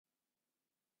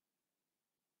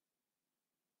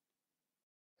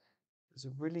There's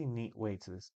a really neat way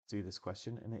to do this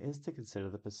question, and it is to consider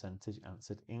the percentage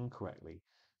answered incorrectly.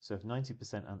 So if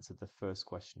 90% answered the first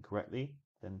question correctly,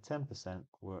 then 10%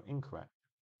 were incorrect.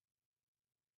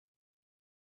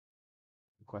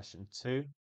 Question 2,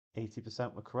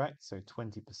 80% were correct, so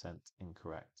 20%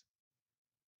 incorrect.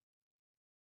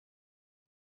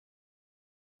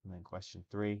 And then question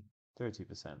 3,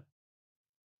 30%.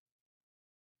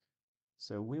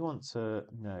 So we want to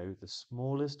know the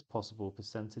smallest possible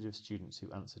percentage of students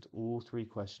who answered all 3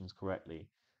 questions correctly.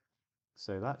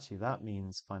 So actually that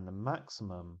means find the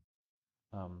maximum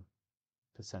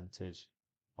percentage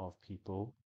of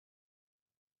people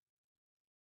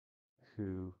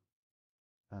who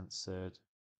answered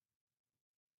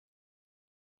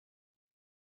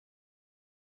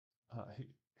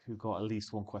who got at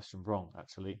least one question wrong,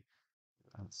 actually.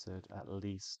 Answered at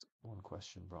least one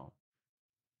question wrong.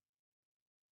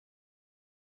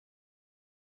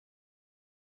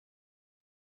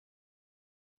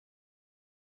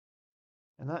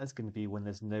 And that is going to be when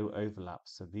there's no overlap.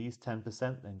 So these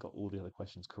 10% then got all the other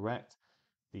questions correct.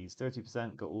 These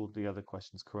 30% got all the other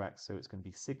questions correct. So it's going to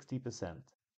be 60%.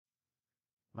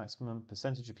 Maximum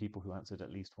percentage of people who answered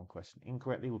at least one question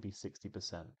incorrectly will be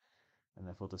 60%. And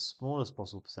therefore the smallest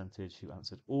possible percentage who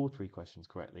answered all 3 questions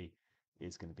correctly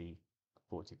is going to be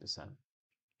 40%. So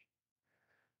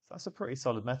that's a pretty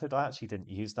solid method. I actually didn't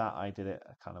use that. I did it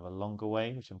a kind of a longer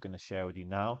way, which I'm going to share with you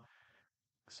now.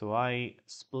 So I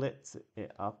split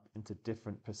it up into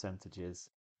different percentages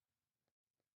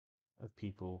of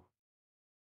people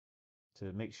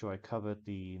to make sure I covered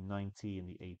the 90 and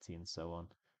the 80 and so on.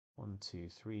 1, 2,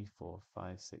 3, 4,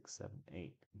 5, 6, 7,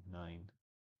 8, 9.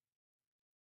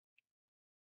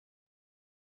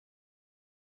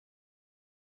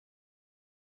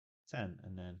 10.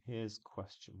 And then here's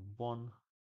question 1,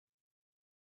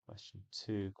 question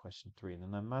 2, question 3. And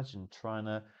then I imagine trying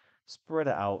to spread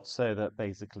it out so that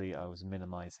basically I was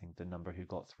minimizing the number who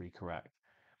got 3 correct.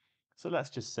 So let's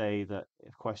just say that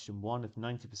if question 1, if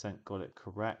 90% got it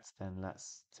correct, then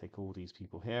let's take all these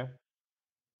people here.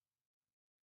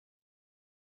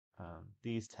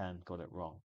 These 10 got it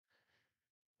wrong.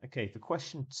 Okay, for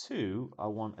question 2, I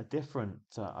want a different,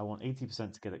 I want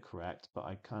 80% to get it correct, but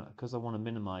I can't, because I want to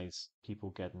minimize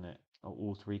people getting it,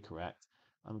 all 3 correct,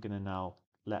 I'm going to now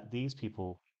let these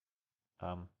people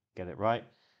get it right,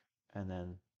 and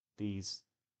then these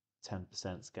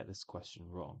 10% get this question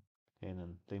wrong. Okay, and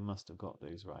then they must have got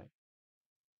those right.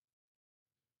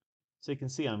 So you can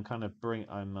see I'm kind of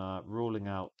ruling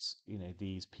out,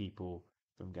 these people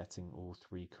from getting all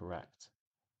 3 correct.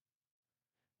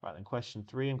 Right, then question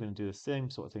 3, I'm going to do the same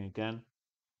sort of thing again.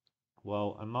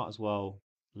 Well, I might as well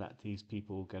let these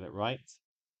people get it right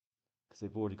because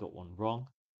they've already got one wrong.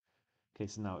 Okay,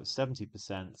 so now it's 70%,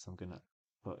 so I'm going to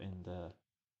put in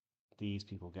these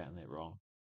people getting it wrong.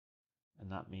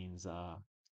 And that means I've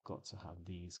got to have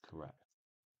these correct.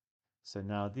 So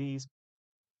now these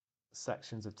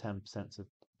sections of 10% of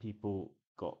people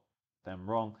got them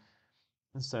wrong.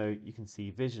 And so you can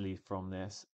see visually from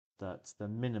this that the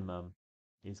minimum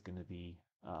is going to be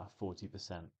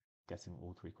 40% getting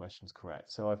all 3 questions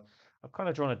correct. So I've kind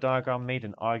of drawn a diagram, made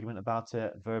an argument about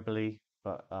it verbally,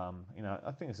 but I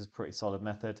think this is a pretty solid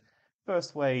method.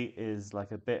 First way is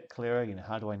like a bit clearer.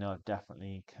 How do I know I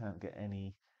definitely can't get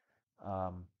any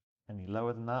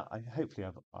lower than that? Hopefully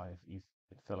you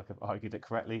feel like I've argued it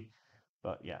correctly,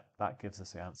 but yeah, that gives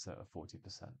us the answer of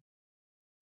 40%.